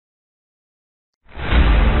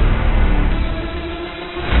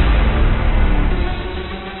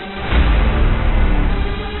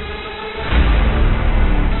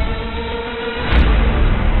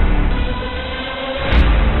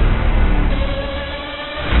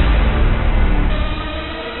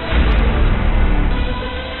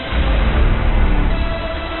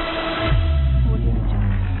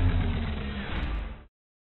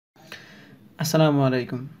আসসালামু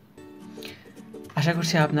আলাইকুম। আশা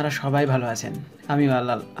করছি আপনারা সবাই ভালো আছেন। আমিও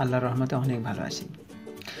আল্লাহর রহমতে অনেক ভালো আছি।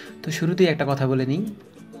 তো শুরুতেই একটা কথা বলে নিই,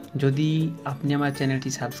 যদি আপনি আমার চ্যানেলটি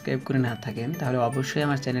সাবস্ক্রাইব করে না থাকেন তাহলে অবশ্যই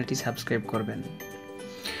আমার চ্যানেলটি সাবস্ক্রাইব করবেন।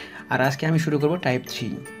 আর আজকে আমি শুরু করব টাইপ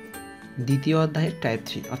 3, দ্বিতীয় অধ্যায়ের টাইপ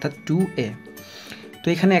 3 অর্থাৎ 2A। তো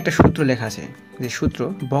এখানে একটা সূত্র লেখা আছে, যে সূত্র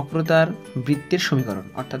বক্রতার বৃত্তের সমীকরণ,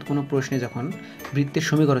 অর্থাৎ কোনো প্রশ্নে যখন বৃত্তের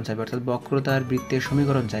সমীকরণ চাইবে অর্থাৎ বক্রতার বৃত্তের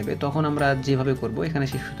সমীকরণ চাইবে তখন আমরা যেভাবে করব, এখানে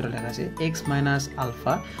সেই সূত্র লেখা আছে x minus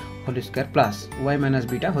alpha whole square plus Y minus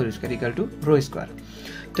beta whole square equal to rho square.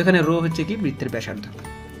 তো এখানে রো হচ্ছে কি বৃত্তের ব্যাসার্ধ।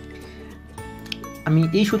 আমি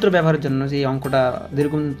এই সূত্র ব্যবহারের জন্য যে অঙ্কটা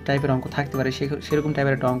যেরকম টাইপের অঙ্ক থাকতে পারে সেরকম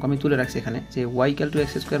টাইপের একটা অঙ্ক আমি তুলে রাখছি এখানে, যে Y equal to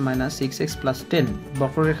x square minus 6x plus 10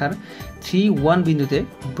 বক্ররেখার 3, 1 বিন্দুতে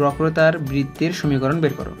বক্রতার বৃত্তের সমীকরণ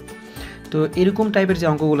বের করো। তো এরকম টাইপের যে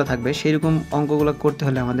অঙ্কগুলো থাকবে সেইরকম অঙ্কগুলো করতে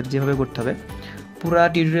হলে আমাদের যেভাবে করতে হবে পুরা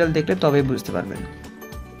টিউটোরিয়াল দেখলে তবেই বুঝতে পারবেন।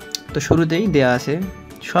 তো শুরুতেই দেওয়া আছে,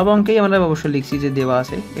 সব অঙ্কেই আমরা অবশ্যই লিখছি যে দেওয়া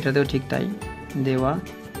আছে, এটাতেও ঠিক তাই দেওয়া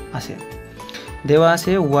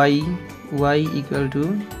আছে y equal to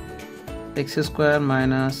x square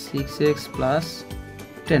minus 6x plus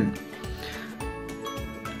 10।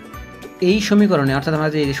 এই সমীকরণে অর্থাৎ আমরা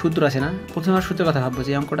যে সূত্র আছে না, প্রথমে আমরা সূত্রের কথা ভাববো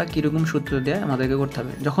যে অঙ্কটা কীরকম সূত্র দিয়ে আমাদেরকে করতে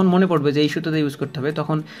হবে। যখন মনে পড়বে যে এই সূত্রটা ইউজ করতে হবে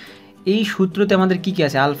তখন এই সূত্রতে আমাদের কী কী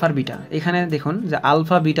আছে, আলফার বিটা। এখানে দেখুন যে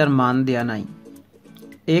আলফা বিটার মান দেয়া নাই,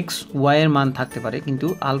 এক্স ওয়াইয়ের মান থাকতে পারে কিন্তু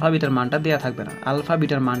আলফা বিটার মানটা দেওয়া থাকবে না। আলফা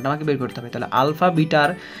বিটার মানটা আমাকে বের করতে হবে। তাহলে আলফা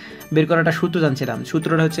বিটার বের করাটা সূত্র জানছিলাম,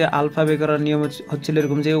 সূত্রটা হচ্ছে আলফা বের করার নিয়ম হচ্ছিল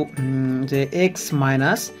এরকম যে x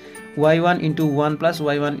minus y1 into 1 plus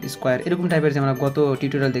y1 square, এরকম টাইপের যে আমরা গত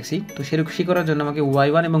টিউটোরিয়াল দেখছি। তো সেরকম করার জন্য আমাকে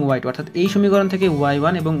y1 এবং y2 অর্থাৎ এই সমীকরণ থেকে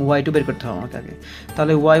y1 এবং y2 বের করতে হবে আমাকে আগে।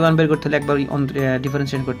 তাহলে y1 বের করতে হলে একবার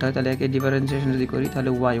ডিফারেন্সিয়েশন করতে হয়। তাহলে একে ডিফারেন্সিয়েশন যদি করি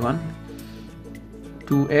তাহলে y1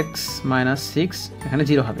 2x মাইনাস 6, এখানে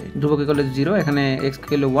 0 হবে, ধ্রুবকে গেলে 0, এখানে x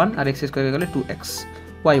গেলে 1 আর x স্কোয়ার গেলে 2x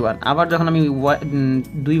y1। আবার যখন আমি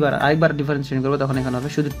আরেকবার ডিফারেন্সিয়েশন করবো তখন এখানে হবে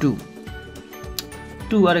শুধু 2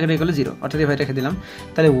 আর এখানে গেলে 0, অর্থাৎ এভাবে রেখে দিলাম।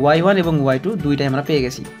 তাহলে y1 এবং y2 দুইটাই আমরা পেয়ে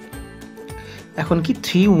গেছি। এখন কি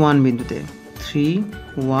 3, 1 বিন্দুতে 3,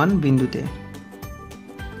 1 বিন্দুতে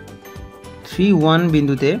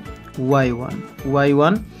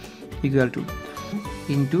y1 equal to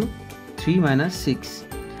into 3 minus 6,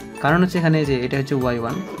 কারণ হচ্ছে এখানে যে এটা হচ্ছে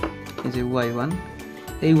y1, এই যে y1,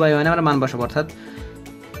 এই y1 আমরা মান বসাবো অর্থাৎ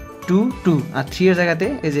 2 আর 3 এর জায়গাতে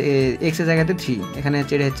এই যে x এর জায়গাতে 3, এখানে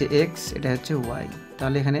হচ্ছে এটা হচ্ছে x, এটা হচ্ছে y।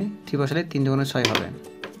 তাহলে এখানে 3 বসালে 3 দুগুণে 6 হবে।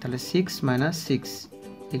 তাহলে 6 মাইনাস 6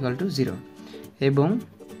 ইকুয়াল টু 0 এবং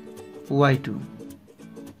y2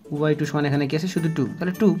 সমান এখানে কি আছে শুধু 2,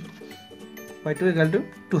 তাহলে y2 ইকুয়াল টু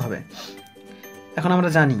 2 হবে। এখন আমরা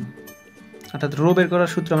জানি অর্থাৎ রো বের করার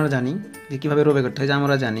সূত্র আমরা জানি যে কীভাবে রো বের করতে হয়, যে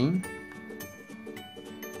আমরা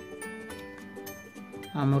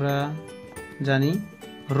জানি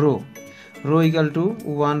rho equal to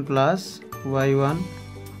 1 plus y1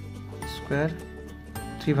 square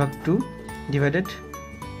 3/2 divided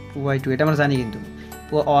y2, এটা আমরা জানি কিন্তু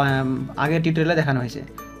আগের টিউটোরিয়ালে দেখানো হয়েছে।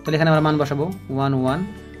 তাহলে এখানে আমরা মান বসাবো 1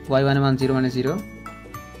 y1 এর মান 0 মানে 0,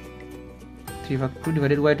 3/2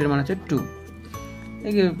 ডিভাইডেড y2 এর মান হচ্ছে 2,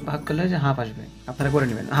 একে ভাগ করলে যে হাফ আসবে, আপনারা করে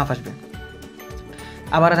নেবেন হাফ আসবে।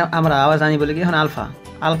 আমরা আবার জানি বলে কি এখন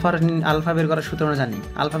আলফা বের করার সূত্র আমরা জানি।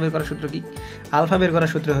 আলফা বের করার সূত্র কি? আলফা বের করার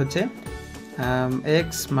সূত্র হচ্ছে x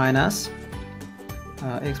minus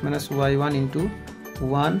y1 into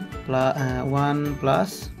 1 plus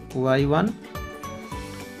y1,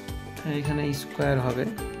 এখানে স্কোয়ার হবে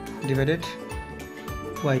ডিভাইডেড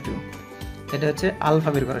y2, এটা হচ্ছে আলফা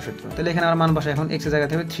বের করার সূত্র। তাহলে এখানে আমার মান বসে এখন x এর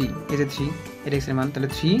জায়গাতে হবে 3, এই যে 3, এটা x এর মান, তাহলে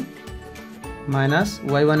 3 মাইনাস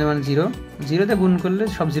y1 এর মান 0, 0তে গুণ করলে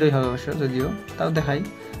সব 0ই হবে অবশ্য, যদিও তাও দেখাই,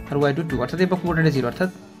 আর y2 2, অর্থাৎ এই পুরোটা 0, অর্থাৎ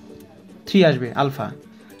 3 আসবে আলফা।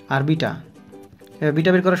 আর বিটা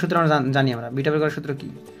বের করার সূত্র আমরা জানি। আমরা বিটা বের করার সূত্র কি,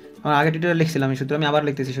 আমরা আগে টিউটোরিয়াল লিখছিলাম এই সূত্র, আমি আবার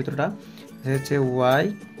লিখতেছি সূত্রটা, হচ্ছে y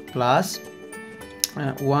plus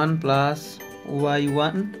 1 plus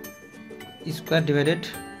y1 square divided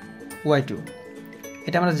y2,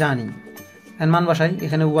 এটা আমরা জানি। মান বসাই,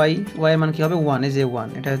 এখানে y এর মান কী হবে 1, এই যে 1,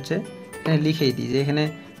 এটা হচ্ছে এখানে লিখেই দিই যে এখানে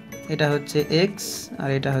এটা হচ্ছে x আর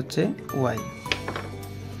এটা হচ্ছে y,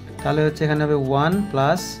 তাহলে হচ্ছে এখানে হবে 1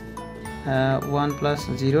 প্লাস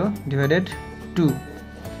 0 ডিভাইডেড 2,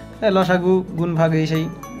 লসাগু গুণ ভাগ এই সেই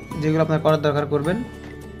যেগুলো আপনার করার দরকার করবেন,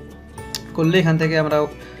 করলে এখান থেকে আমরা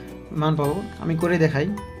মান পাবো। আমি করে দেখাই,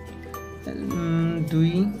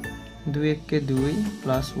 2 কে 2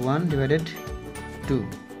 প্লাস 1 ডিভাইডেড 2,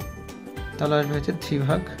 তাহলে আসবে হচ্ছে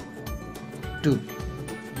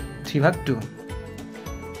 3/2।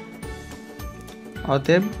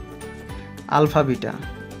 অতএব আলফা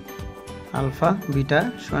বিটা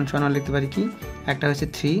সমান সমান আমরা লিখতে পারি কি, একটা হচ্ছে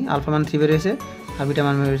 3, আলফা মান 3 বের হয়েছে আর বিটা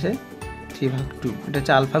মান বের হয়েছে 3/2। এটা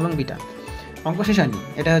হচ্ছে আলফা এবং বিটা। অঙ্ক শেষ হয়নি,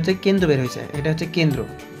 এটা হচ্ছে কেন্দ্র বের হয়েছে, এটা হচ্ছে কেন্দ্র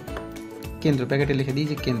প্যাকেটে লিখে দিই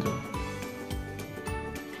যে কেন্দ্র,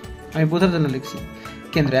 আমি বোঝার জন্য লিখছি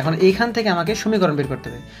কেন্দ্র। এখন এইখান থেকে আমাকে সমীকরণ বের করতে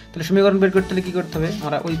হবে। তাহলে সমীকরণ বের করতে হলে কী করতে হবে,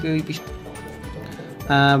 আমরা ওই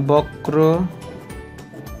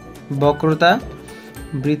বক্রতা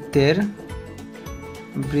বৃত্তের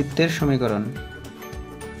সমীকরণ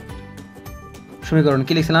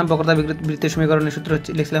কি লিখছিলাম, বক্রতা বৃত্তের সমীকরণের সূত্র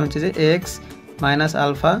লিখছিলাম হচ্ছে যে x minus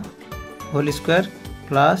alpha whole square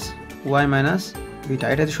plus Y minus beta.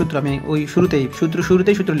 এটা হচ্ছে সূত্র, আমি ওই শুরুতেই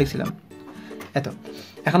সূত্র লিখছিলাম।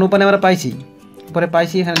 এখন উপরে আমরা পাইছি,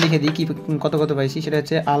 এখানে লিখে দিই কি কত পাইছি। সেটা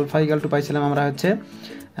হচ্ছে আলফা ইকাল টু পাইছিলাম আমরা হচ্ছে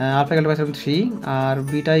 3, আর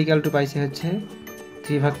বিটা ইকাল টু পাইছি হচ্ছে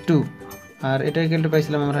 3/2, আর এটা ইকাল টু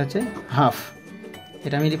পাইছিলাম আমরা হচ্ছে হাফ।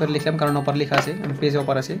 এটা আমি এবার লিখলাম কারণ অপার লেখা আছে, আমি পেজে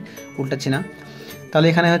অপার আছে, উল্টাচ্ছি না। তাহলে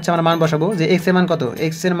এখানে হচ্ছে আমরা মান বসাবো যে এক্স এর মান কত,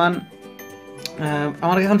 এক্স এর মান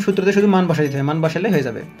আমার এখন সূত্রতে শুধু মান বসাই দিতে হবে, মান বসালে হয়ে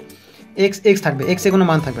যাবে। এক্স থাকবে, এক্সে কোনো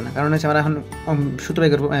মান থাকবে না, কারণ হচ্ছে আমরা এখন সূত্র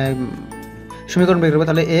বের করবো, সমীকরণ বের করবো।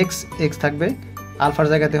 তাহলে এক্স থাকবে, আলফার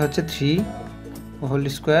জায়গাতে হচ্ছে 3 whole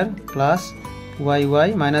square plus Y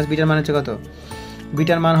minus bitter মান হচ্ছে কত,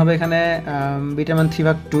 বিটার মান হবে এখানে বিটার মান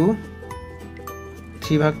 3/2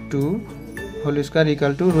 whole square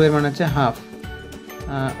equal to rho এর মান হচ্ছে হাফ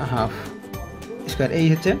স্কোয়ার। এই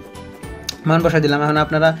হচ্ছে মান বসাই দিলাম। এখন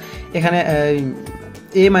আপনারা এখানে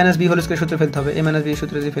এ মাইনাস বি হোল স্কোয়ার সূত্র ফেলতে হবে। এ মাইনাস বি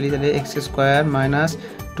সূত্র যদি ফেলি তাহলে এক্স স্কোয়ার মাইনাস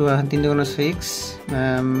 2 3 × 6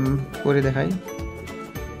 করে দেখাই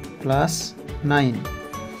plus 9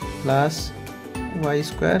 plus Y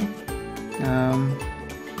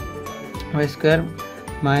square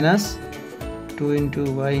minus 2 ×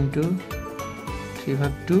 y ×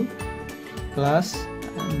 3/2 plus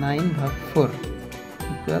 9/4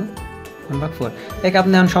 equal 1/4। একে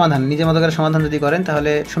আপনি এখন সমাধান নিজের মতো করে সমাধান যদি করেন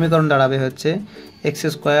তাহলে সমীকরণ দাঁড়াবে হচ্ছে x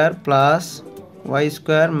square plus Y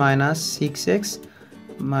square minus 6x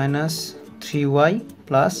minus 3y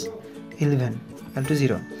plus 11 =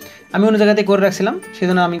 0। আমি অন্য জায়গাতে করে রাখছিলাম, সেই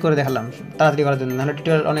জন্য আমি করে দেখালাম তাড়াতাড়ি করার জন্য, নাহলে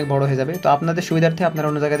টিউটোরিয়াল অনেক বড় হয়ে যাবে। তো আপনাদের সুবিধার্থে আপনারা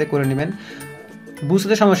অন্য জায়গাতে করে নেবেন,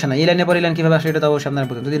 বুঝতে সমস্যা নাই। এই লাইনে পর এই লাইন কীভাবে আসলে এটা তো অবশ্যই আপনারা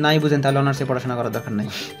বুঝেন, যদি নাই বুঝেন তাহলে অনার্সে পড়াশোনা করার দরকার নাই,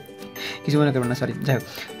 কিছু মনে করবেন না, সরি। যাই হোক,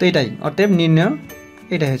 তো এটাই অতএব নির্ণয়,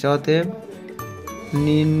 এটাই হচ্ছে অতএব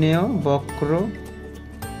নির্ণয়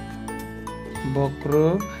বক্র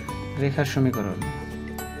রেখার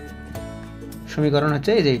সমীকরণ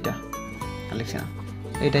হচ্ছে এই যে এইটা লিখছি না,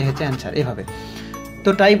 এইটাই হচ্ছে অ্যান্সার। এইভাবে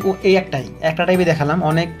তো টাইপ এই একটা টাইপে দেখালাম,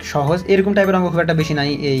 অনেক সহজ। এরকম টাইপের অঙ্ক খুব একটা বেশি নাই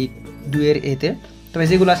এই 2 এর এতে, তবে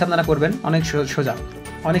যেগুলো আছে আপনারা করবেন অনেক সোজা।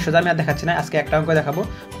 আমি আর দেখাচ্ছি না, আজকে একটা অঙ্ক দেখাবো।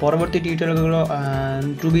 পরবর্তী টিউটোরিয়ালগুলো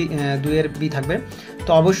 2 এর বি থাকবে। তো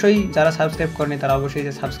অবশ্যই যারা সাবস্ক্রাইব করেনি তারা অবশ্যই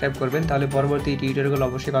সাবস্ক্রাইব করবেন, তাহলে পরবর্তী টিউটোরিয়ালগুলো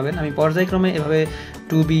অবশ্যই পাবেন। আমি পর্যায়ক্রমে এভাবে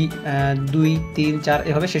 2B 2, 3, 4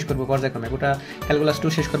 এভাবে শেষ করবো, পর্যায়ক্রমে গোটা ক্যালকুলাস 2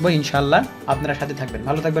 শেষ করবো ইনশাআল্লাহ। আপনারা সাথে থাকবেন,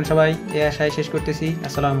 ভালো থাকবেন সবাই, এই আশায় শেষ করতেছি।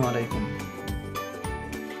 আসসালামু আলাইকুম।